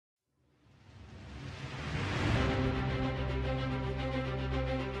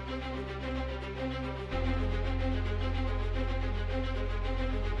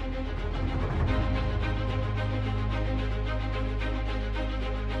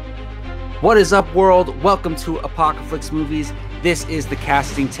What is up, world? Welcome to Apocaflix Movies. This is the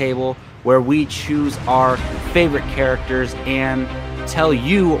casting table where we choose our favorite characters and tell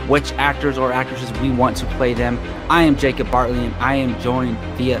you which actors or actresses we want to play them. I am Jacob Bartley, and I am joined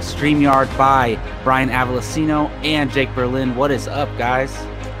via StreamYard by Brian Avolicino and Jake Berlin. What is up, guys?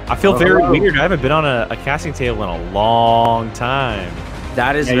 I feel very weird. I haven't been on a casting table in a long time.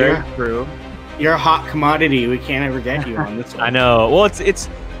 That is very true. You're a hot commodity. We can't ever get you on this one. I know. Well, it's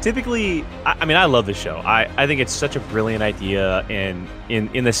typically, I mean, I love the show. I think it's such a brilliant idea, and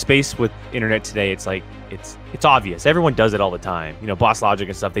in the space with internet today, it's like it's obvious. Everyone does it all the time. You know, Boss Logic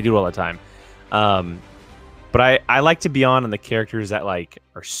and stuff, they do it all the time. But I like to be on the characters that like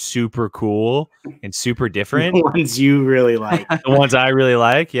are super cool and super different. The ones you really like. The ones I really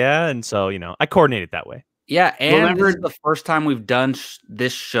like, yeah. And so, you know, I coordinate it that way. Yeah, and this is the first time we've done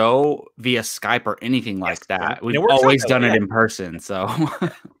this show via Skype or anything like that. We've always done it in person. So,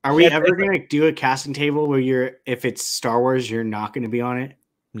 are we ever going to do a casting table where if it's Star Wars, you're not going to be on it?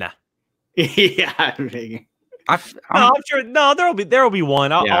 Nah. Yeah, I'm sure. No, there will be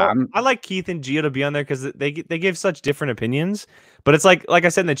one. I like Keith and Gio to be on there because they give such different opinions. But it's like I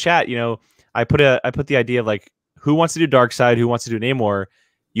said in the chat, you know, I put the idea of like who wants to do Darkseid, who wants to do Namor.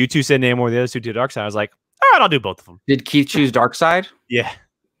 You two said Namor, the other two did Darkseid. I was like, all right, I'll do both of them. Did Keith choose Darkseid? Yeah.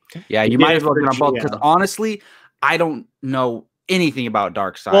 Yeah, you might as well get on both because honestly, I don't know anything about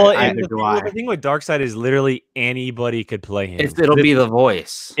Darkseid. Well, the thing with Darkseid is literally anybody could play him. It'll be the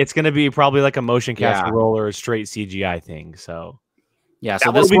voice. It's going to be probably like a motion capture role or a straight CGI thing. So yeah,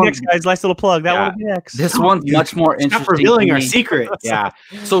 so this will be next, guys. Nice little plug. That will be next. This one's much more interesting. Stop revealing our secrets. Yeah.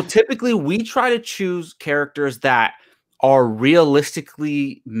 So typically we try to choose characters that are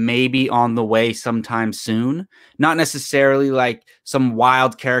realistically maybe on the way sometime soon, not necessarily like some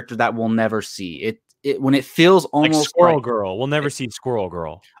wild character that we'll never see. When it feels almost like Squirrel Girl. We'll never see Squirrel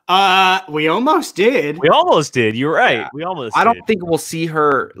Girl. We almost did. We almost did. You're right. Yeah. We almost I don't think we'll see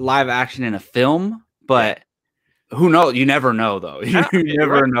her live action in a film, but who knows? You never know, though. You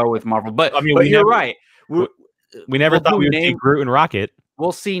never know with Marvel. But I mean, you're right. We never thought we would see Groot and Rocket.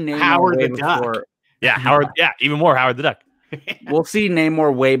 We'll see Namor Howard the Duck. Yeah, Howard. Yeah, even more Howard the Duck. We'll see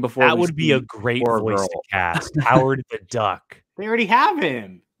Namor way before. That would be a great voice to cast. Howard the Duck. They already have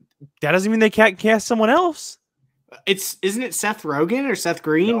him. That doesn't mean they can't cast someone else. Isn't it Seth Rogen or Seth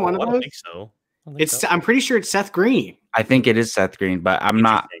Green? No, one of those. I don't think so. I'm pretty sure it's Seth Green. I think it is Seth Green, but I'm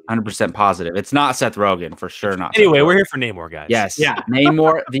not 100% positive. It's not Seth Rogen for sure. Not. Anyway, we're here for Namor, guys. Yes. Yeah.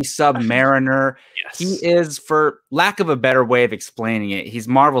 Namor, the Submariner. Yes. He is, for lack of a better way of explaining it, he's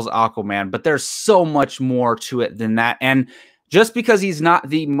Marvel's Aquaman, but there's so much more to it than that. And just because he's not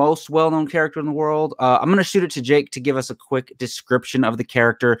the most well-known character in the world, I'm going to shoot it to Jake to give us a quick description of the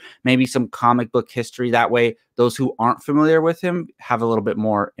character, maybe some comic book history. That way, those who aren't familiar with him have a little bit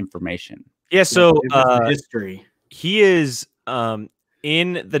more information. Yeah, so history. He is,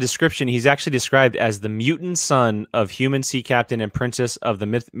 in the description, he's actually described as the mutant son of human sea captain and princess of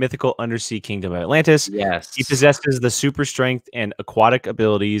the mythical undersea kingdom of Atlantis. Yes. He possesses the super strength and aquatic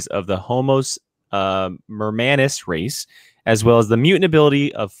abilities of the Homos Mermanis race, as well as the mutant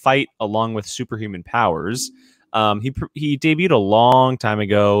ability of fight along with superhuman powers. He debuted a long time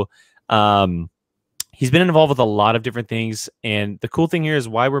ago. He's been involved with a lot of different things. And the cool thing here is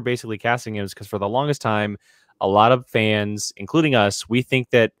why we're basically casting him is because for the longest time, a lot of fans, including us, we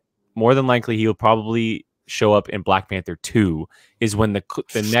think that more than likely he'll probably show up in Black Panther 2 is when the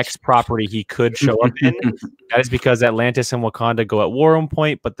next property he could show up in. That is because Atlantis and Wakanda go at war at one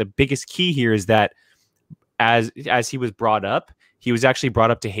point. But the biggest key here is that as he was brought up, he was actually brought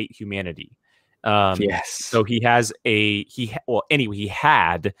up to hate humanity. Yes. So he had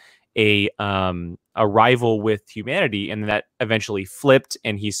a rival with humanity, and that eventually flipped,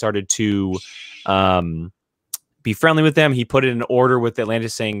 and he started to be friendly with them. He put it in order with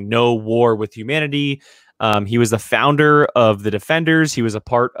Atlantis, saying no war with humanity. He was the founder of the Defenders. He was a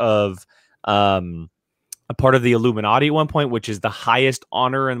part of the Illuminati at one point, which is the highest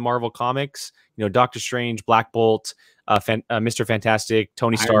honor in Marvel Comics. You know, Doctor Strange, Black Bolt, Mr. Fantastic,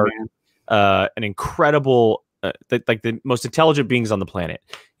 Tony Stark, an incredible, like the most intelligent beings on the planet.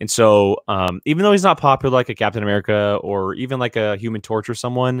 And so, even though he's not popular like a Captain America or even like a Human Torch or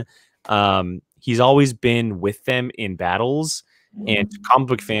someone, he's always been with them in battles. And to comic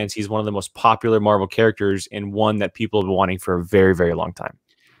book fans, he's one of the most popular Marvel characters and one that people have been wanting for a very, very long time.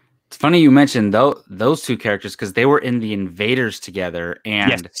 It's funny you mentioned those two characters because they were in the Invaders together.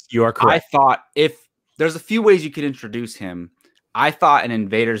 And yes, you are correct. I thought if there's a few ways you could introduce him, I thought an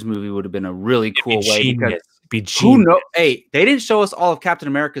Invaders movie would have been a really cool way. Because be who knows? Hey, they didn't show us all of Captain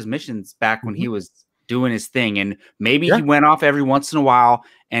America's missions back when he was doing his thing. And maybe he went off every once in a while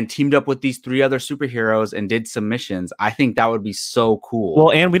and teamed up with these 3 other superheroes and did some missions. I think that would be so cool.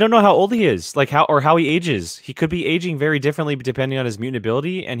 Well, and we don't know how old he is, like how he ages. He could be aging very differently depending on his mutant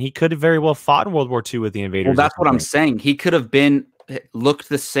ability, and he could have very well fought in World War II with the invaders. Well, that's what I'm saying. He could have looked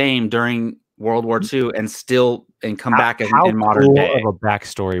the same during World War II and come back in modern day. How cool of a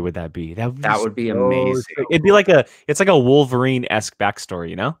backstory would that be? That would be amazing. It'd be like it's like a Wolverine-esque backstory,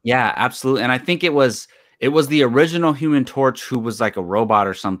 you know? Yeah, absolutely. And I think it was the original Human Torch who was like a robot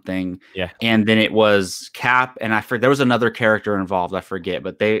or something. Yeah. And then it was Cap, and there was another character involved, I forget,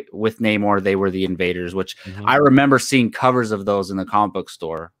 but with Namor, they were the invaders, which I remember seeing covers of those in the comic book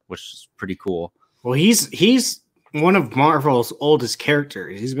store, which is pretty cool. Well, he's one of Marvel's oldest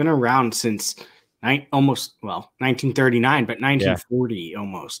characters. He's been around since 1939, but 1940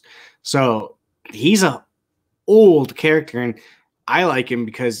 almost. So he's a old character, and I like him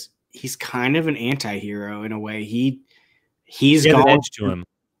because he's kind of an anti-hero in a way. He's going an edge to him.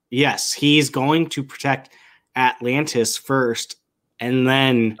 Yes, he's going to protect Atlantis first, and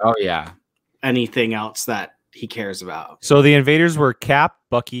then anything else that he cares about. So the invaders were Cap,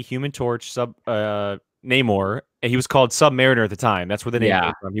 Bucky, Human Torch, Namor. He was called Submariner at the time. That's where the name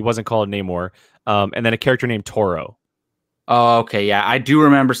came from. He wasn't called Namor. And then a character named Toro. Oh, okay. Yeah, I do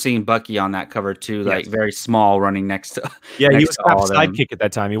remember seeing Bucky on that cover too, like very small, running next to. Yeah, he was Cap's sidekick at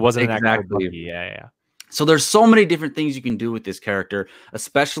that time. He wasn't an actual Bucky. Yeah. So there's so many different things you can do with this character,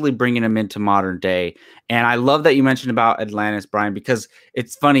 especially bringing him into modern day. And I love that you mentioned about Atlantis, Brian, because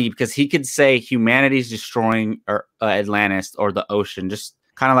it's funny because he could say humanity's destroying Atlantis or the ocean, just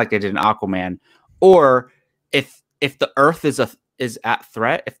kind of like they did in Aquaman, or if the Earth is at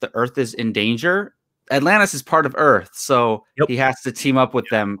threat, if the Earth is in danger, Atlantis is part of Earth, so he has to team up with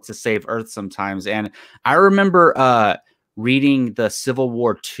them to save Earth sometimes. And I remember reading the Civil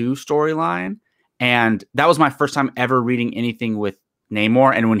War II storyline, and that was my first time ever reading anything with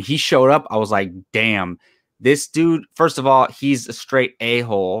Namor. And when he showed up, I was like, damn, this dude, first of all, he's a straight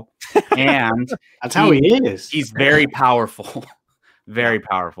a-hole, and that's how he is. He's very powerful, very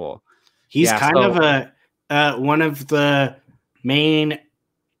powerful. He's kind of one of the main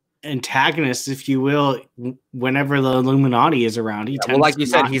antagonists, if you will, whenever the Illuminati is around. Like you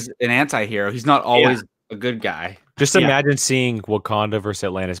said, he's an anti-hero. He's not always a good guy. Just imagine seeing Wakanda versus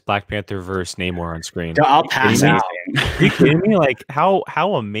Atlantis, Black Panther versus Namor on screen. I'll pass out. Are you kidding me? Like, how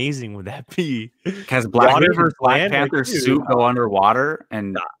amazing would that be? Has Black Panther suit go underwater?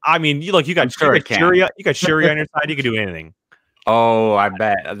 And I mean, you got Shuri on your side. You could do anything. Oh, I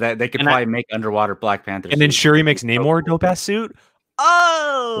bet that they could probably make underwater Black Panther. And then Shuri makes Namor a dope ass suit.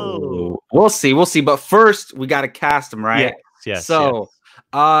 Oh, we'll see. But first, we got to cast him, right? Yes. So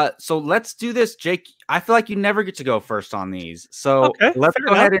let's do this, Jake. I feel like you never get to go first on these, so let's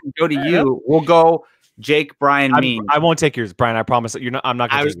go ahead and go to you. We'll go Jake, Brian, me. I won't take yours, Brian. I promise. I'm not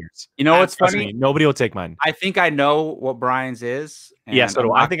going to take yours. You know what's funny? Nobody will take mine. I think I know what Brian's is. So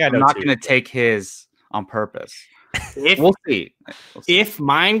do I. I think I know. I'm not going to take his on purpose. We'll see. If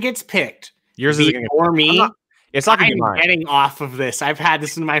mine gets picked, yours is before me. It's not going to be mine. I'm getting off of this. I've had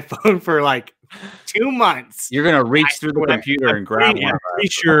this in my phone for like 2 months. You're gonna reach through the computer and grab one. I'm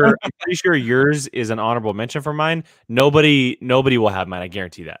pretty sure yours is an honorable mention for mine. Nobody will have mine. I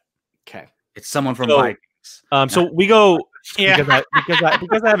guarantee that. Okay, it's someone from Vikings. So we go because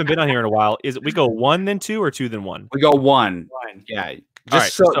I haven't been on here in a while. Is we go 1 then 2 or 2 then 1? We go 1. Yeah.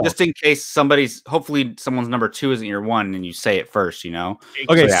 Just in case hopefully someone's number 2 isn't your 1 and you say it first, you know.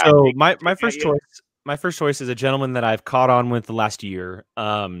 Okay, so my first choice. My first choice is a gentleman that I've caught on with the last year.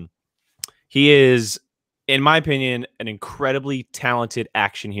 He is, in my opinion, an incredibly talented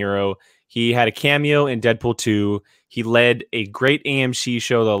action hero. He had a cameo in Deadpool 2. He led a great AMC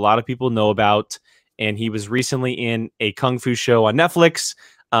show that a lot of people know about, and he was recently in a kung fu show on Netflix.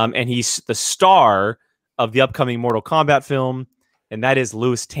 And he's the star of the upcoming Mortal Kombat film, and that is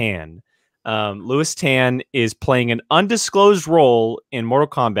Lewis Tan. Lewis Tan is playing an undisclosed role in Mortal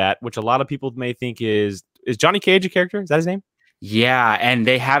Kombat, which a lot of people may think is Johnny Cage a character? Is that his name? Yeah, and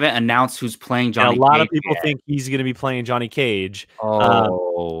they haven't announced who's playing Johnny Cage. A lot of people think he's going to be playing Johnny Cage.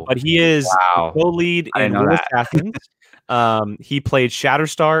 But he is the co-lead in Lewis Assassins. He played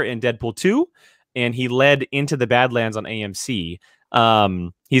Shatterstar in Deadpool 2, and he led Into the Badlands on AMC.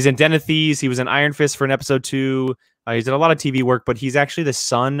 He's in Den of Thieves. He was in Iron Fist for an episode 2. He's done a lot of TV work, but he's actually the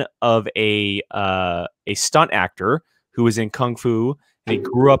son of a stunt actor who was in Kung Fu. And he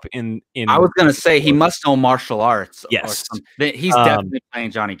grew up in. I was gonna say he must know martial arts. Yes, he's definitely playing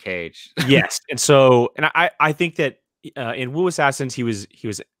Johnny Cage. Yes, and I think that in Wu Assassins he was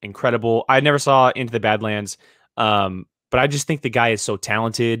incredible. I never saw Into the Badlands, but I just think the guy is so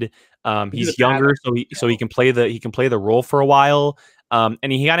talented. He's younger, so he can play the role for a while.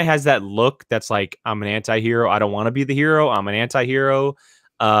 And he kind of has that look that's like, I'm an anti-hero. I don't want to be the hero. I'm an anti-hero.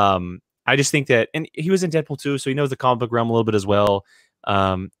 I just think that, and he was in Deadpool 2, so he knows the comic book realm a little bit as well.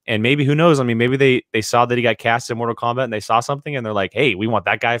 And maybe, who knows? I mean, maybe they saw that he got cast in Mortal Kombat and they saw something and they're like, hey, we want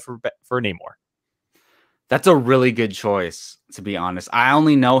that guy for Namor. That's a really good choice, to be honest. I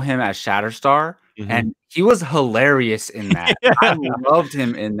only know him as Shatterstar, and he was hilarious in that. I loved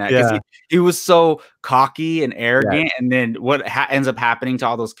him in that because he was so cocky and arrogant, and then what ends up happening to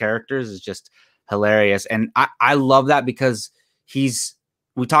all those characters is just hilarious. And I love that because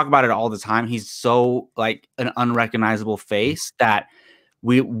we talk about it all the time. He's so like an unrecognizable face that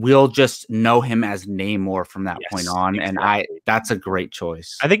we will just know him as Namor from that point on. Exactly. And that's a great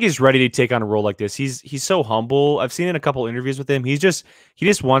choice. I think he's ready to take on a role like this. He's so humble. I've seen in a couple interviews with him. He just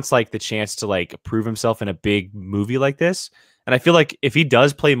wants like the chance to like prove himself in a big movie like this. And I feel like if he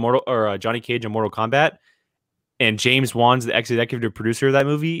does play Johnny Cage in Mortal Kombat, and James Wan's the executive producer of that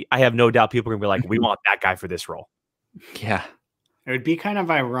movie, I have no doubt people are gonna be like, we want that guy for this role. Yeah. It would be kind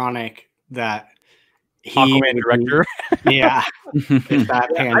of ironic that Aquaman director. Yeah. I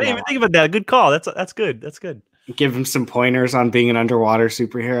didn't even think about that. Good call. That's good. That's good. Give him some pointers on being an underwater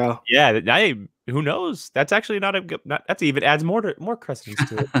superhero. Yeah. Who knows? That's actually that even adds more credence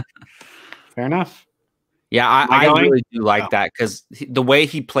to it. Fair enough. Yeah, I really do like that because the way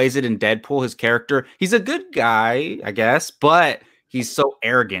he plays it in Deadpool, his character, he's a good guy, I guess, but he's so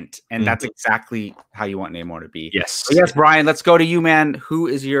arrogant, and that's exactly how you want Namor to be. Yes. But yes, Brian, let's go to you, man. Who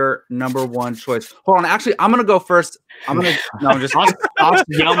is your number one choice? Hold on. Actually, I'm going to go first. I'll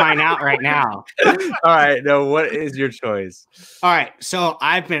yell mine out right now. All right. No, what is your choice? All right. So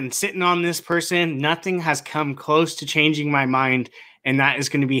I've been sitting on this person. Nothing has come close to changing my mind. And that is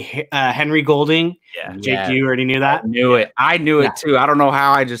going to be Henry Golding. Yeah. Jake, you already knew that? I knew it too. I don't know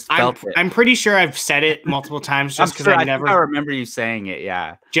how I just felt it. I'm pretty sure I've said it multiple times just because I remember you saying it.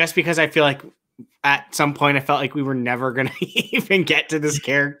 Yeah. Just because I feel like at some point I felt like we were never going to even get to this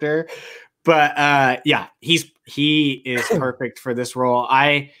character. But yeah, he is perfect for this role.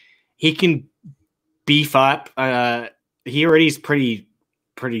 He can beef up. He already is pretty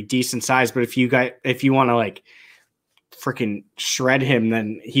decent size, but if you want to like freaking shred him,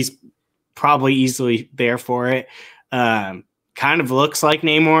 then he's probably easily there for it. Kind of looks like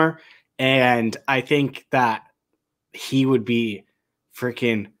Namor, and I think that he would be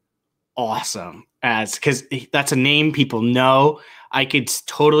freaking awesome because that's a name people know. I could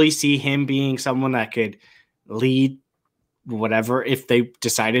totally see him being someone that could lead whatever if they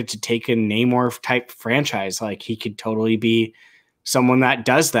decided to take a Namor type franchise. Like he could totally be someone that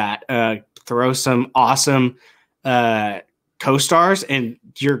does that. Throw some awesome co-stars and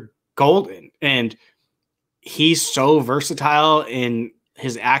you're golden. And he's so versatile in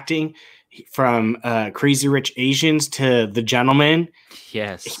his acting, from Crazy Rich Asians to The Gentleman.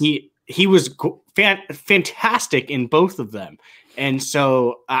 Yes, he was fantastic in both of them. And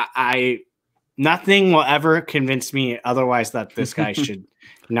so nothing will ever convince me otherwise that this guy should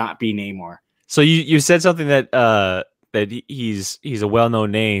not be Namor. So you said something that he's a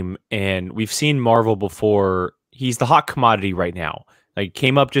well-known name, and we've seen Marvel before. He's the hot commodity right now. Like,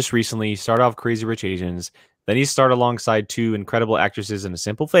 came up just recently, started off Crazy Rich Asians, then he started alongside two incredible actresses in A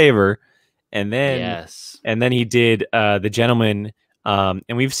Simple Favor, and then he did The Gentleman. And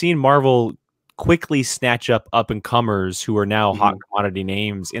we've seen Marvel quickly snatch up and comers who are now hot commodity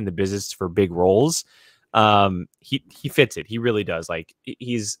names in the business for big roles. He fits it. He really does. Like,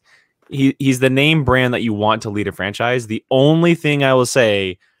 he's the name brand that you want to lead a franchise. The only thing I will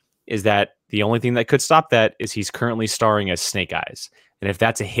say is that the only thing that could stop that is he's currently starring as Snake Eyes. And if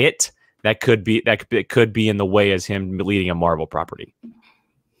that's a hit, that could be in the way as him leading a Marvel property.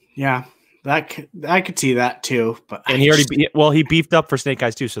 Yeah, I could see that too. But he beefed up for Snake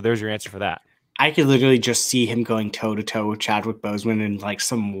Eyes too. So there's your answer for that. I could literally just see him going toe to toe with Chadwick Boseman in like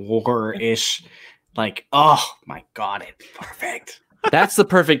some war-ish, like, oh my God, it's perfect. That's the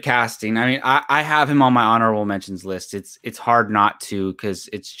perfect casting. I mean, I have him on my honorable mentions list. It's hard not to, because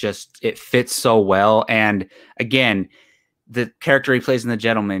it fits so well. And again, the character he plays in The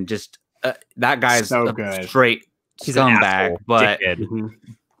Gentleman, just that guy's so good. Straight scumbag,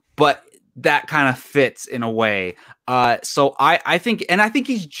 but that kind of fits in a way. So I think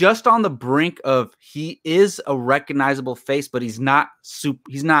he's just on the brink of, he is a recognizable face, but he's not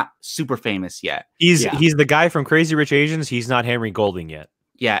super famous yet. He's the guy from Crazy Rich Asians. He's not Henry Golding yet.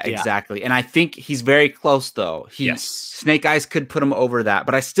 Yeah, exactly. And I think he's very close though. Snake Eyes could put him over that,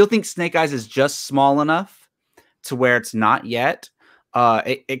 but I still think Snake Eyes is just small enough to where it's not yet.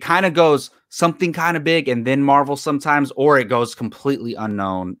 it kind of goes something kind of big and then Marvel sometimes, or it goes completely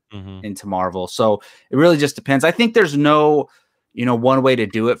unknown into Marvel. So it really just depends. I think there's no, one way to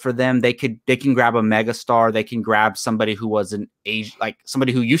do it for them. They can grab a mega star. They can grab somebody who was an age, like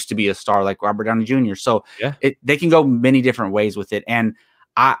somebody who used to be a star, like Robert Downey Jr. So they can go many different ways with it. And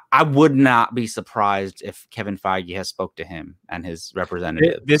I would not be surprised if Kevin Feige has spoke to him and his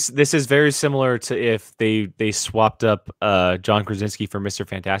representative. This is very similar to if they swapped up John Krasinski for Mr.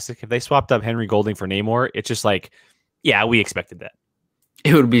 Fantastic. If they swapped up Henry Golding for Namor, it's just like, yeah, we expected that.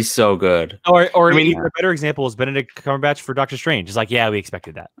 It would be so good. Or I mean, even a better example is Benedict Cumberbatch for Doctor Strange. It's like, yeah, we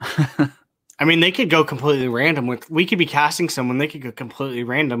expected that. I mean, they could go completely random. We could be casting someone. They could go completely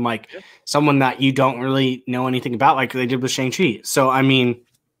random, like someone that you don't really know anything about, like they did with Shang-Chi. So, I mean,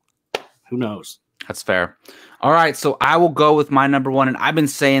 who knows? That's fair. All right, so I will go with my number one, and I've been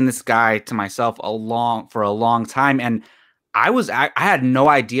saying this guy to myself for a long time, and I had no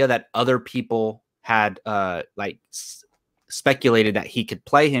idea that other people had speculated that he could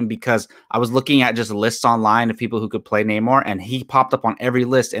play him, because I was looking at just lists online of people who could play Namor, and he popped up on every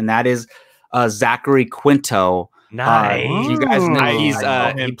list, and that is Zachary Quinto. Nice. You guys know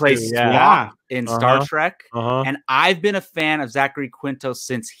he plays Spock in Star Trek, and I've been a fan of Zachary Quinto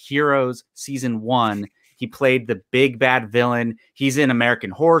since Heroes season 1. He played the big bad villain. He's in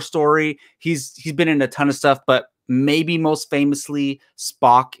American Horror Story. He's been in a ton of stuff, but maybe most famously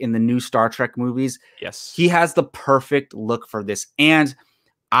Spock in the new Star Trek movies. Yes, he has the perfect look for this, and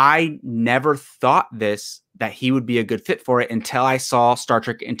I never thought that he would be a good fit for it until I saw Star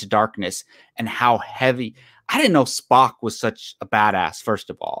Trek Into Darkness and how heavy. I didn't know Spock was such a badass, first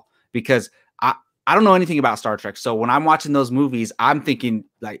of all, because I don't know anything about Star Trek. So when I'm watching those movies, I'm thinking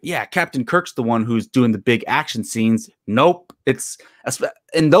like, yeah, Captain Kirk's the one who's doing the big action scenes. Nope. It's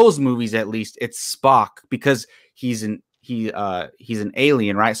in those movies, at least it's Spock, because he's an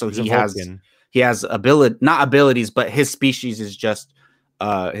alien, right? So he has not abilities, but his species is just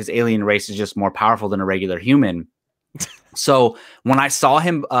his alien race is just more powerful than a regular human. So when I saw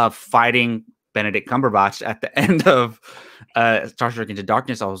him fighting Benedict Cumberbatch at the end of Star Trek Into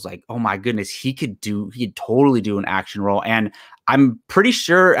Darkness, I was like, oh my goodness, he'd totally do an action role. And I'm pretty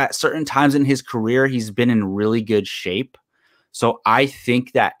sure at certain times in his career, he's been in really good shape. So I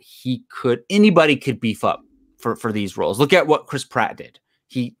think that anybody could beef up for these roles. Look at what Chris Pratt did.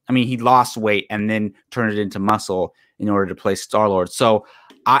 He lost weight and then turned it into muscle in order to play Star-Lord. So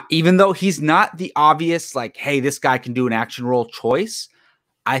even though he's not the obvious, like, hey, this guy can do an action role choice,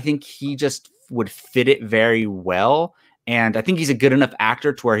 I think he just would fit it very well. And I think he's a good enough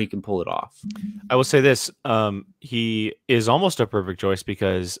actor to where he can pull it off. I will say this. He is almost a perfect choice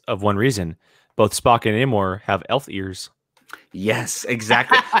because of one reason. Both Spock and Namor have elf ears. Yes,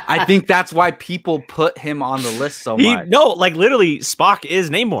 exactly. I think that's why people put him on the list so much. No, like literally Spock is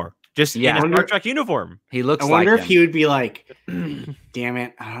Namor. Just in a Star Trek uniform. He looks. I wonder if he would be like, "Damn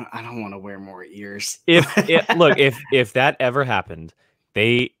it, I don't want to wear more ears." If that ever happened,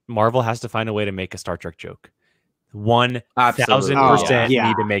 Marvel has to find a way to make a Star Trek joke. 1000%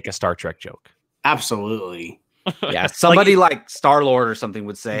 need to make a Star Trek joke. Absolutely. Yeah, somebody like Star-Lord or something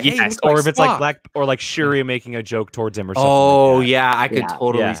would say, hey, yes, or if it's like Black or like Shuri making a joke towards him or something. Oh, like that. yeah, I could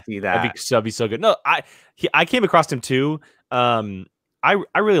totally see that. That'd be so good. No, I came across him too. I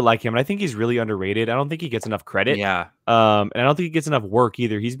really like him, and I think he's really underrated. I don't think he gets enough credit. Yeah. And I don't think he gets enough work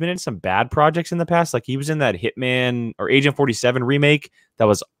either. He's been in some bad projects in the past. Like he was in that Hitman or Agent 47 remake that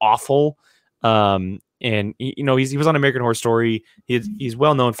was awful. And he was on American Horror Story. He's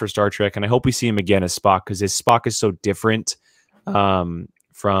well known for Star Trek, and I hope we see him again as Spock, because his Spock is so different from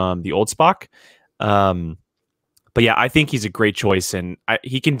the old Spock. But yeah, I think he's a great choice, and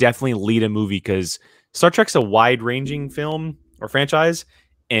he can definitely lead a movie, because Star Trek's a wide-ranging film or franchise,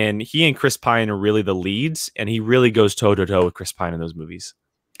 and he and Chris Pine are really the leads, and he really goes toe-to-toe with Chris Pine in those movies.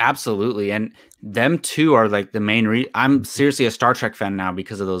 Absolutely. And them two are like the main I'm seriously a Star Trek fan now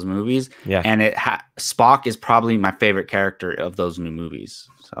because of those movies. Yeah. And Spock is probably my favorite character of those new movies.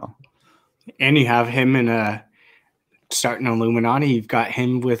 So, and you have him in starting Illuminati. You've got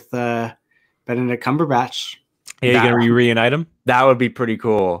him with Benedict Cumberbatch. Yeah, you're gonna reunite him? That would be pretty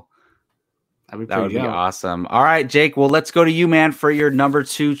cool. That would be awesome. All right, Jake. Well, let's go to you, man, for your number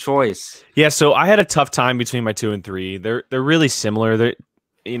 2 choice. Yeah, so I had a tough time between my 2 and 3. They're really similar. They're,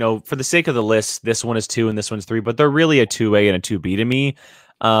 for the sake of the list, this one is 2 and this one's 3, but they're really a 2A and a 2B to me.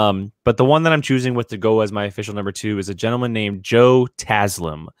 But the one that I'm choosing with to go as my official number 2 is a gentleman named Joe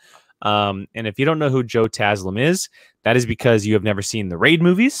Taslim. And if you don't know who Joe Taslim is, that is because you have never seen the Raid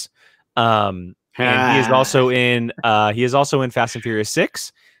movies. And he is also in Fast and Furious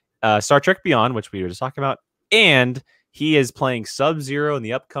 6, Star Trek Beyond, which we were just talking about, and he is playing Sub-Zero in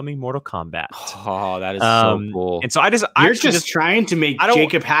the upcoming Mortal Kombat. Oh, that is so cool. And so you're just trying to make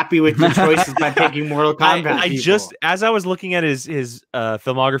Jacob happy with your choices by picking Mortal Kombat. I just, as I was looking at his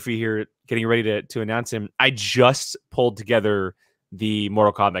filmography here, getting ready to announce him, I just pulled together the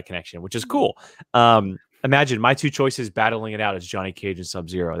Mortal Kombat connection, which is cool. Imagine my two choices battling it out as Johnny Cage and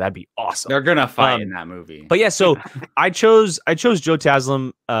Sub-Zero. That'd be awesome. They're gonna fight in that movie. But yeah, so I chose Joe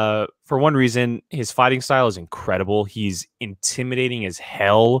Taslim for one reason. His fighting style is incredible. He's intimidating as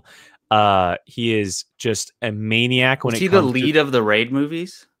hell. He is just a maniac when is he the lead of the Raid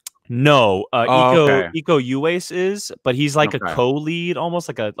movies? No, Iko Uwais is, but he's like a co-lead, almost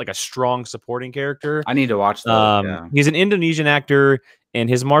like a strong supporting character. I need to watch that. He's an Indonesian actor, and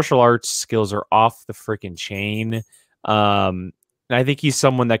his martial arts skills are off the freaking chain. And I think he's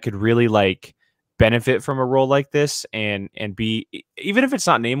someone that could really like benefit from a role like this, and be, even if it's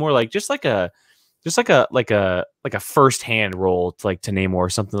not Namor, like just like a first-hand role to Namor or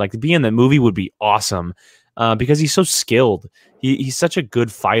something. Like to be in the movie would be awesome. Because he's so skilled. He's such a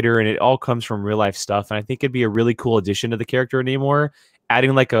good fighter, and it all comes from real life stuff. And I think it'd be a really cool addition to the character of Namor,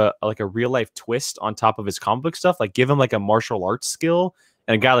 adding like a real life twist on top of his comic book stuff. Like give him like a martial arts skill,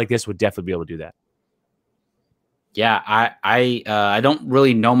 and a guy like this would definitely be able to do that. Yeah, I don't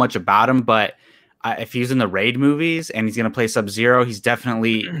really know much about him, but if he's in the Raid movies and he's gonna play Sub-Zero, he's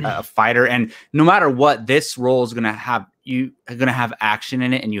definitely a fighter. And no matter what, this role is gonna have action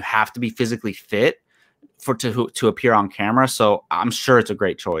in it, and you have to be physically fit to appear on camera. So I'm sure it's a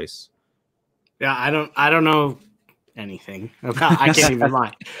great choice. Yeah, I don't know anything about, I can't even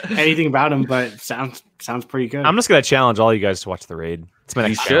lie anything about him, but it sounds pretty good. I'm just gonna challenge all you guys to watch The Raid. It's my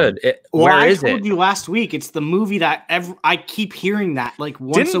next challenge. I told you last week, it's the movie that I keep hearing that like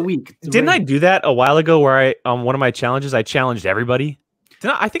once a week. Didn't I do that a while ago where I on one of my challenges I challenged everybody?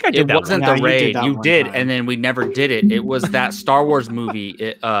 I think I did that. It wasn't the Raid. You did, and then we never did it. It was that Star Wars movie.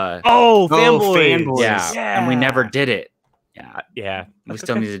 Fanboys. Yeah, and we never did it. Yeah. We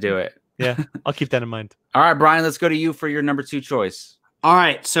still need to do it. Yeah, I'll keep that in mind. All right, Brian, let's go to you for your number 2 choice. All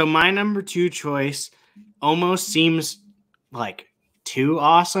right, so my number 2 choice almost seems like too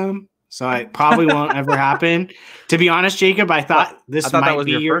awesome, so it probably won't ever happen. To be honest, Jacob, I thought that was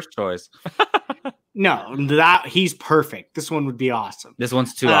your first choice. No, that he's perfect. This one would be awesome. This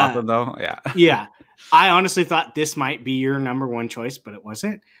one's too awesome, though. Yeah. Yeah. I honestly thought this might be your number 1 choice, but it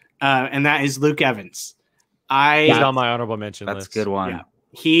wasn't. And that is Luke Evans. He's on my honorable mention list. That's a good one.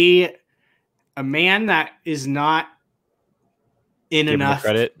 Yeah. A man that is not in Give enough him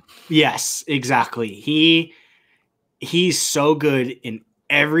credit. Yes, exactly. He's so good in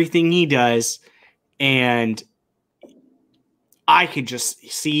everything he does, and I could just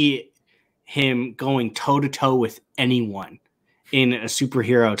see him going toe to toe with anyone in a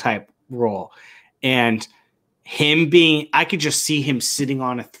superhero type role, and I could just see him sitting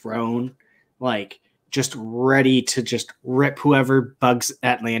on a throne, like just ready to just rip whoever bugs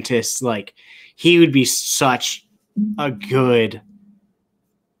Atlantis. Like he would be such a good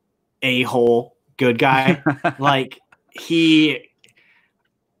a-hole good guy. Like him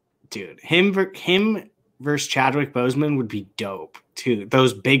versus Chadwick Boseman would be dope too.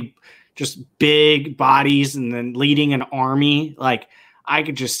 Those big bodies, and then leading an army. Like I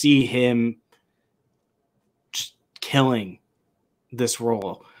could just see him just killing this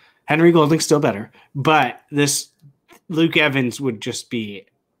role. Henry Golding's still better, but this Luke Evans would just be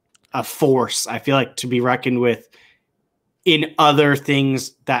a force, I feel like, to be reckoned with in other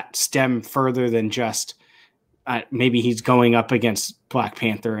things that stem further than just maybe he's going up against Black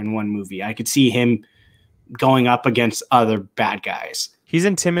Panther in one movie. I could see him going up against other bad guys. He's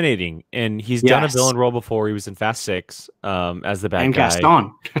intimidating, and he's done a villain role before. He was in Fast 6 as the bad guy. And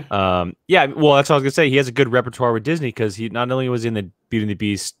Gaston. Yeah, well, that's what I was going to say. He has a good repertoire with Disney because he not only was in the Beauty and the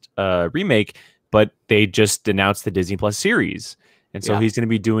Beast remake, but they just announced the Disney Plus series. And so he's going to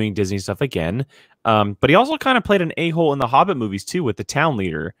be doing Disney stuff again. But he also kind of played an a-hole in the Hobbit movies, too, with the town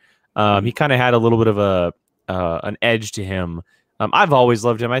leader. He kind of had a little bit of an edge to him. I've always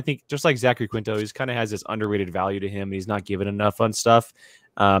loved him. I think just like Zachary Quinto, he's kind of has this underrated value to him. He's not given enough on stuff.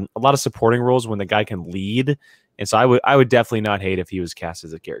 A lot of supporting roles when the guy can lead. And so I would definitely not hate if he was cast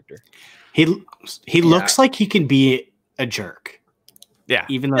as a character. He looks like he can be a jerk. Yeah.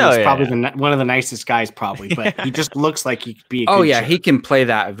 Even though he's probably one of the nicest guys, probably. But he just looks like he could be a good jerk. He can play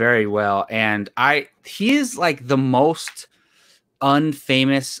that very well. And he is like the most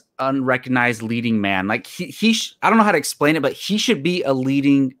unfamous, unrecognized leading man. Like I don't know how to explain it, but he should be a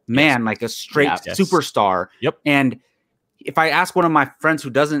leading man, like a straight superstar. Yep. And if I ask one of my friends who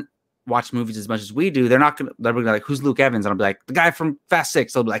doesn't watch movies as much as we do, they're gonna be like, "Who's Luke Evans?" And I'll be like, "The guy from Fast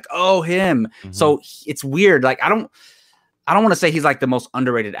 6." They'll be like, "Oh, him." Mm-hmm. So it's weird. Like I don't want to say he's like the most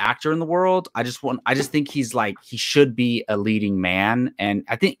underrated actor in the world. I just think he's like, he should be a leading man. And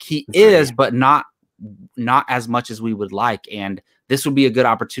I think he is, but not as much as we would like. And this would be a good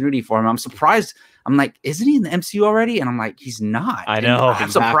opportunity for him. I'm surprised. I'm like, isn't he in the MCU already? And I'm like, he's not. I know. I'm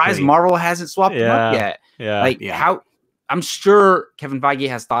surprised Marvel hasn't swapped him up yet. Yeah. Like how, I'm sure Kevin Feige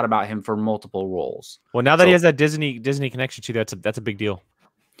has thought about him for multiple roles. Well, now that he has that Disney connection too, that's a big deal.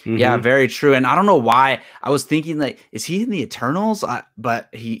 Yeah, very true. And I don't know why I was thinking like, is he in the Eternals? But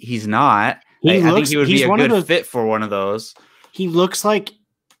he's not. I think he would be a good fit for one of those. He looks like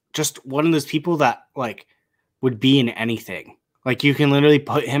just one of those people that like would be in anything. Like you can literally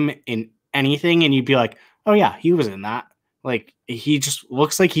put him in anything and you'd be like, oh yeah, he was in that. Like he just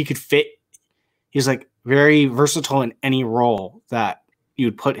looks like he could fit. He's like very versatile in any role that you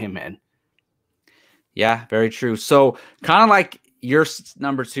would put him in. Yeah, very true. So kind of like your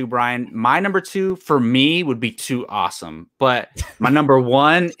number 2, Brian, my number 2 for me would be too awesome, but my number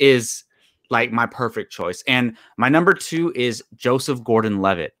 1 is like my perfect choice. And my number 2 is Joseph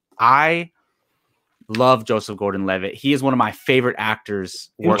Gordon-Levitt. I love Joseph Gordon-Levitt. He is one of my favorite actors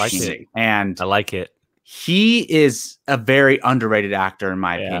working, and I like it. He is a very underrated actor, in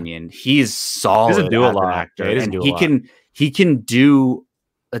my opinion. He's solid. He doesn't do a lot. Actor, and he can do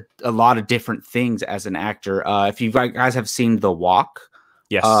a lot of different things as an actor. If you guys have seen The Walk,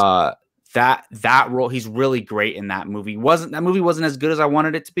 yes, that role, he's really great in that movie. That movie wasn't as good as I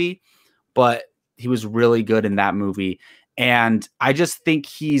wanted it to be, but he was really good in that movie. And I just think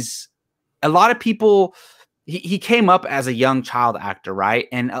a lot of people. He came up as a young child actor, right?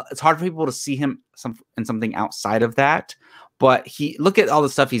 And it's hard for people to see him in something outside of that. But look at all the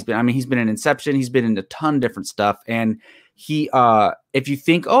stuff he's been. I mean, he's been in Inception. He's been in a ton of different stuff. And if you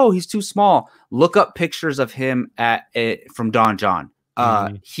think, oh, he's too small, look up pictures of him from Don John.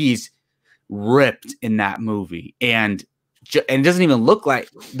 He's ripped in that movie, and it doesn't even look like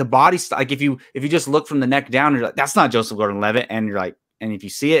the body. Like if you just look from the neck down, you're like, that's not Joseph Gordon-Levitt, and you're like, and if you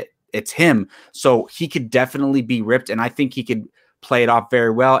see it, it's him. So he could definitely be ripped, and I think he could play it off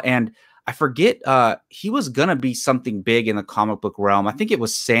very well. And I forget, he was gonna be something big in the comic book realm. I think it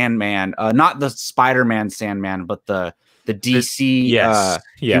was Sandman, not the Spider-Man Sandman, but the DC. Yes.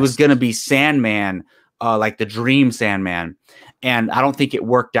 He was gonna be Sandman, like the Dream Sandman, and I don't think it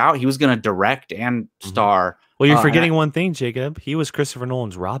worked out. He was gonna direct and star. Well, you're forgetting one thing, Jacob. He was Christopher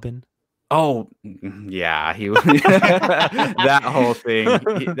Nolan's Robin. Oh, yeah, he was that whole thing.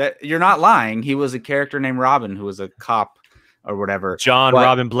 You're not lying. He was a character named Robin who was a cop or whatever.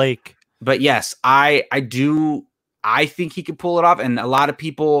 Robin Blake. But yes, I think he could pull it off. And a lot of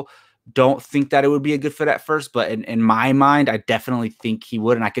people don't think that it would be a good fit at first. But in my mind, I definitely think he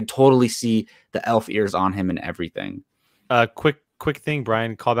would. And I could totally see the elf ears on him and everything. Quick thing,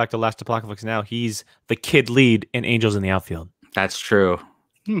 Brian. Call back to Last Apocaflix now. He's the kid lead in Angels in the Outfield. That's true.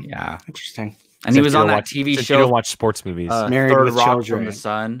 Yeah, interesting. And he was on that TV show. You don't watch sports movies. Married Third with Rock Children. from the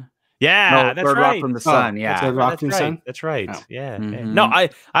Sun. Yeah, Third Rock from the Sun. Yeah, Third Rock from the Sun. That's right. Oh. Yeah. Mm-hmm. No,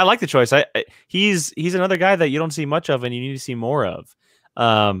 I like the choice. He's another guy that you don't see much of, and you need to see more of.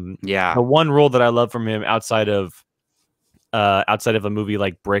 Yeah. The one role that I love from him outside of a movie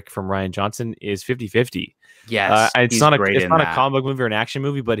like Brick from Rian Johnson is 50-50. Yes, it's not a comic book movie or an action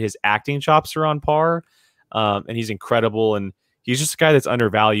movie, but his acting chops are on par, and he's incredible. And he's just a guy that's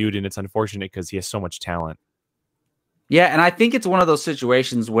undervalued, and it's unfortunate because he has so much talent. Yeah, and I think it's one of those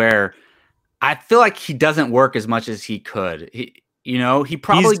situations where I feel like he doesn't work as much as he could. He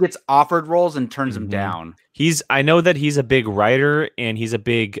probably gets offered roles and turns them down. I know that he's a big writer and he's a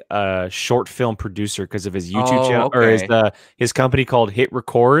big short film producer because of his YouTube channel or his company called Hit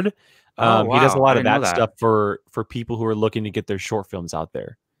Record. He does a lot of that stuff for people who are looking to get their short films out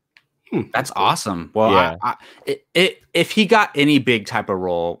there. That's awesome. Well, yeah. If he got any big type of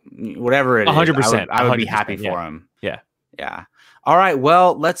role, whatever it is, 100%, I would be happy for him. Yeah. All right.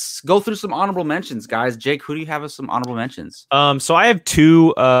 Well, let's go through some honorable mentions, guys. Jake, who do you have as some honorable mentions? So I have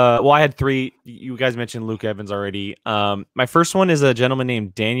two. I had three. You guys mentioned Luke Evans already. My first one is a gentleman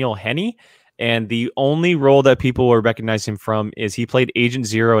named Daniel Henney, and the only role that people will recognize him from is he played Agent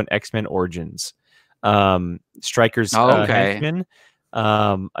Zero in X-Men Origins. Stryker's henchman.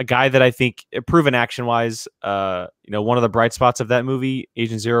 A guy that I think proven action wise, one of the bright spots of that movie,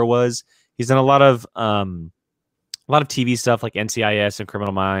 Agent Zero, was he's done a lot of TV stuff like NCIS and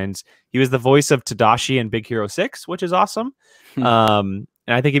Criminal Minds. He was the voice of Tadashi in Big Hero 6, which is awesome. And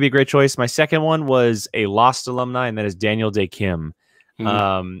I think he'd be a great choice. My second one was a Lost alumni, and that is Daniel Day Kim.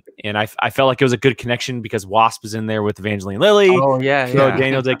 And I felt like it was a good connection because Wasp is in there with Evangeline Lilly. Oh, yeah. So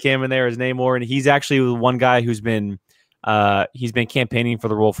Daniel Day Kim in there as Namor, and he's actually one guy who's been He's been campaigning for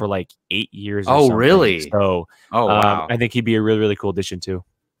the role for like 8 years. Or Oh, something. really? So, wow. I think he'd be a really, really cool addition too.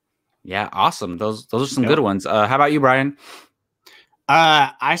 Yeah, awesome. Those are some good ones. How about you, Brian?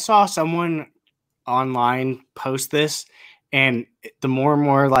 I saw someone online post this, and the more and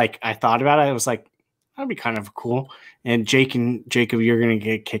more like I thought about it, I was like, that'd be kind of cool. And Jacob, you're gonna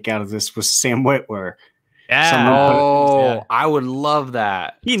get a kick out of this with Sam Witwer. Yeah. I would love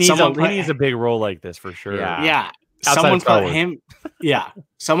that. He needs a big role like this for sure. Yeah. Someone put him. Yeah.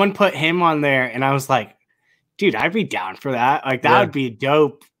 Someone put him on there, and I was like, dude, I'd be down for that. Like that would be a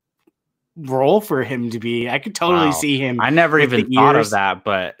dope role for him to be. I could totally see him. I never even thought of that,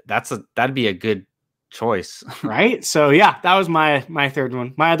 but that'd be a good choice. Right? So yeah, that was my third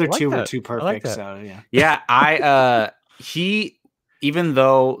one. My other two were too perfect. So yeah. Even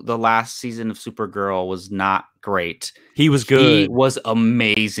though the last season of Supergirl was not great, he was good. He was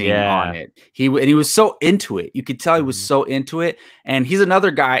amazing on it. He was so into it. You could tell he was so into it. And he's another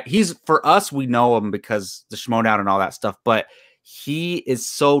guy. For us, we know him because the Schmodown and all that stuff. But he is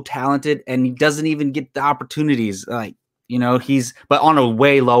so talented, and he doesn't even get the opportunities. Like, but on a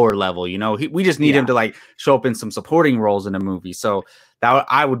way lower level. We just need him to like show up in some supporting roles in a movie. So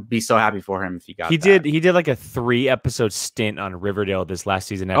I would be so happy for him if he got. He did like a 3-episode stint on Riverdale this last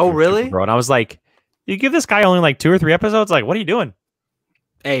season. Oh, really? Supergirl. And I was like, you give this guy only like 2 or 3 episodes? Like, what are you doing?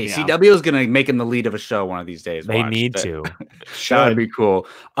 Hey, CW is gonna make him the lead of a show one of these days. They need to. That would be cool.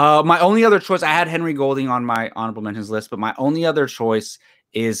 My only other choice, I had Henry Golding on my honorable mentions list, but my only other choice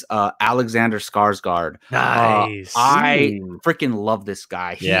is Alexander Skarsgård. Nice. I freaking love this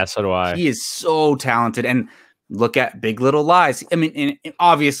guy. So do I. He is so talented. And look at Big Little Lies. I mean, and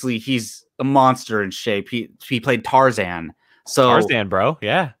obviously he's a monster in shape. He played Tarzan. So Tarzan, bro.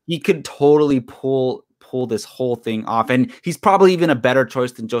 Yeah. He could totally pull this whole thing off. And he's probably even a better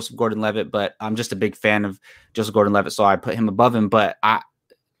choice than Joseph Gordon-Levitt, but I'm just a big fan of Joseph Gordon-Levitt, so I put him above him. But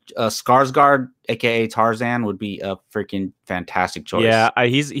Skarsgård, aka Tarzan, would be a freaking fantastic choice. Yeah,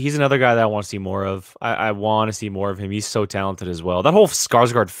 he's another guy that I want to see more of. I want to see more of him. He's so talented as well. That whole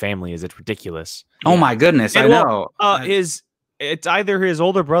Skarsgård family is ridiculous. Oh my goodness, I know. It's either his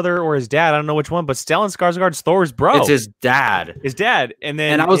older brother or his dad. I don't know which one, but Stellan Skarsgård's Thor's bro. It's his dad. And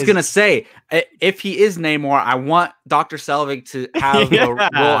I was gonna say, if he is Namor, I want Dr. Selvig to have a role.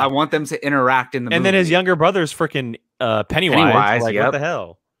 I want them to interact in the movie. And then his younger brother's freaking Pennywise. Like, what the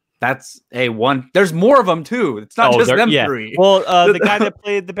hell? That's one. There's more of them too. It's not just them three. Well, the guy that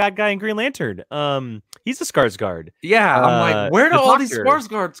played the bad guy in Green Lantern, he's a Skarsgård. Yeah, I'm like, where do all these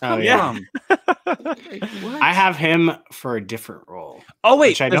Skarsgårds come from? I have him for a different role. Oh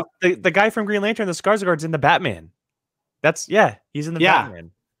wait, the guy from Green Lantern, the Skarsgård's in the Batman. He's in the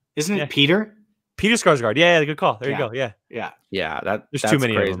Batman. Isn't it Peter? Peter Skarsgård. Yeah, good call. There you go. Yeah. That's too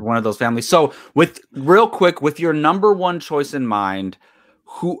many crazy. of them. One of those families. So, with your number one choice in mind,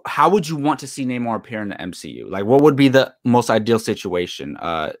 how would you want to see Namor appear in the MCU? Like, what would be the most ideal situation?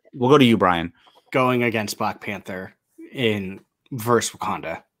 We'll go to you, Brian. Going against Black Panther in verse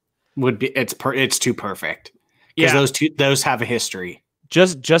Wakanda would be it's too perfect. Because those have a history.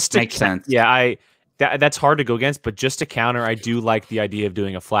 Just to make sense. Yeah, that's hard to go against, but just to counter, I do like the idea of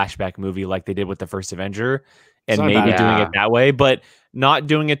doing a flashback movie like they did with the first Avenger, and maybe doing it that way, but not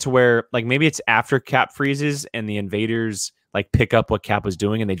doing it to where like maybe it's after Cap freezes and the invaders like pick up what Cap was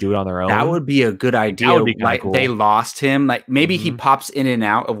doing and they do it on their own. That would be a good idea. That would be like cool. They lost him. Like maybe he pops in and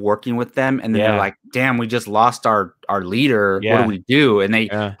out of working with them, and then they're like, "Damn, we just lost our leader. What do we do?" And they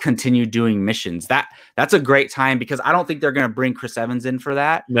continue doing missions. That's a great time because I don't think they're going to bring Chris Evans in for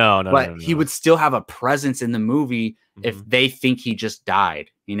that. No. He would still have a presence in the movie if they think he just died.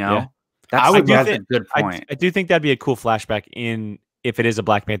 That's a good point. I do think that'd be a cool flashback if it is a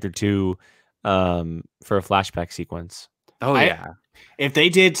Black Panther 2 for a flashback sequence. Oh yeah. If they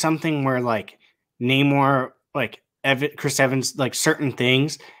did something where like Namor, like Chris Evans, like certain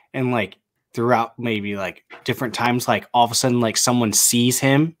things, and like throughout maybe like different times, like all of a sudden like someone sees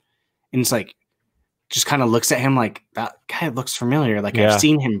him and it's like just kind of looks at him like that guy looks familiar. Like I've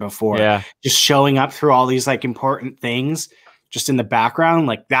seen him before. Yeah. Just showing up through all these like important things just in the background,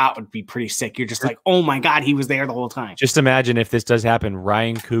 like that would be pretty sick. You're just like, oh my God, he was there the whole time. Just imagine if this does happen,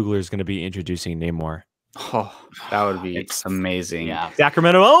 Ryan Coogler is going to be introducing Namor. Oh, that would be amazing. Yeah.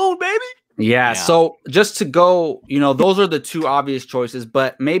 Sacramento owned, baby. Yeah. So just to go, those are the two obvious choices,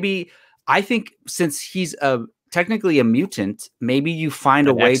 but maybe I think since he's technically a mutant, maybe you find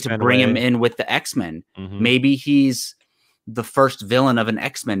a way to bring him in with the X-Men. Maybe he's the first villain of an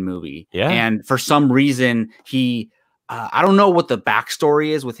X-Men movie. Yeah. And for some reason I don't know what the backstory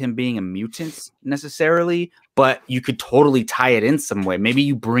is with him being a mutant necessarily, but you could totally tie it in some way. Maybe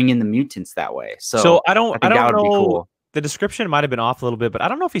you bring in the mutants that way. So I don't know. Be cool. the description might have been off a little bit, but I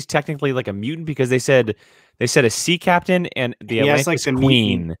don't know if he's technically like a mutant because they said a sea captain and the Atlantis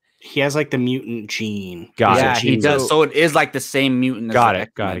queen. Mutant. He has like the mutant gene. He does. So it is like the same mutant. Got it.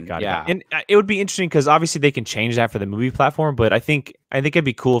 Yeah, and it would be interesting because obviously they can change that for the movie platform, but I think it'd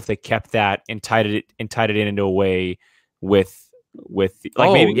be cool if they kept that and tied it in into a way with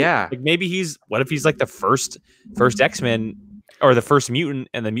like maybe he's what if he's like the first X-Men or the first mutant,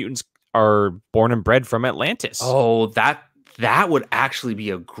 and the mutants are born and bred from Atlantis. Oh, that would actually be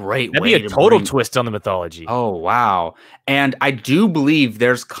a great That'd be a total twist on the mythology. Oh, wow. And I do believe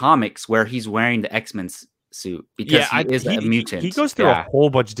there's comics where he's wearing the X-Men suit because he is a mutant. He goes through a whole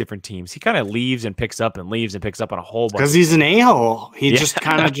bunch of different teams. He kind of leaves and picks up on a whole bunch. Because he's an a-hole. He just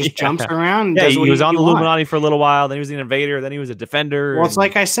kind of jumps around. And he was on the Illuminati for a little while. Then he was an invader. Then he was a defender. Well, it's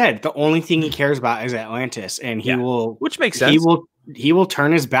like I said, the only thing he cares about is Atlantis, and he will, which makes sense. He will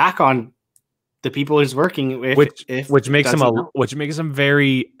turn his back on the people he's working with, which makes him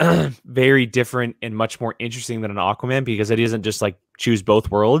very, very different and much more interesting than an Aquaman because he doesn't just like choose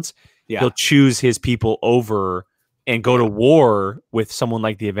both worlds. Yeah. He'll choose his people over and go to war with someone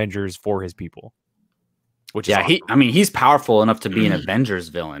like the Avengers for his people. Which is awesome. He's powerful enough to be an Avengers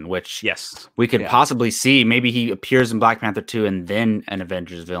villain, which we could possibly see. Maybe he appears in Black Panther 2 and then an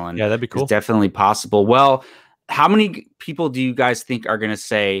Avengers villain. Yeah, that'd be cool. It's definitely possible. Well, how many people do you guys think are going to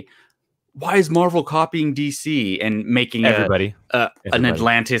say, why is Marvel copying DC and making everybody an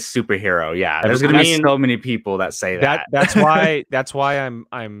Atlantis superhero? Yeah, there's going to be so many people that say that. That's why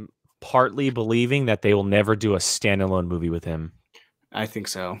I'm partly believing that they will never do a standalone movie with him. I think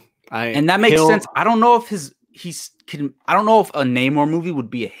so. And that makes sense. I don't know if I don't know if a Namor movie would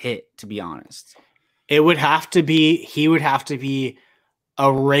be a hit, to be honest. He would have to be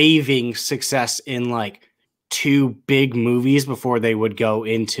a raving success in like 2 big movies before they would go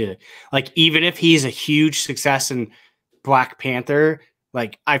into like, even if he's a huge success in Black Panther,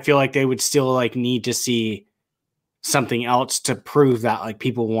 like I feel like they would still like need to see something else to prove that like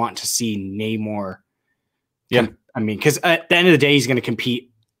people want to see Namor. Yeah. Because at the end of the day, he's going to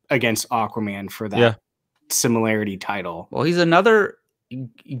compete against Aquaman for that similarity title. Well, he's another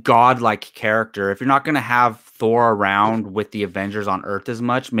godlike character. If you're not going to have Thor around with the Avengers on Earth as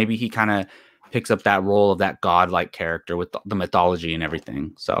much, maybe he kind of picks up that role of that godlike character with the mythology and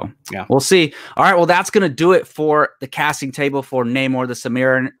everything. So we'll see. All right. Well, that's going to do it for the casting table for Namor the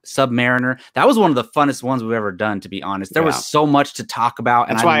Submariner. That was one of the funnest ones we've ever done, to be honest. There was so much to talk about.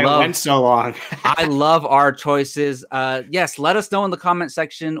 That's why it went so long. I love our choices. Yes. Let us know in the comment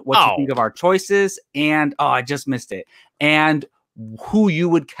section what you think of our choices. And I just missed it. And who you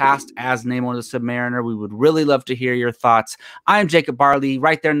would cast as Namor the Submariner. We would really love to hear your thoughts. I'm Jacob Bartley.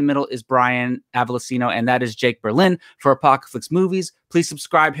 Right there in the middle is Brian Avolicino, and that is Jake Berlin for Apocaflix Movies. Please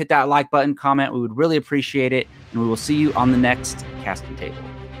subscribe, hit that like button, comment. We would really appreciate it, and we will see you on the next casting table.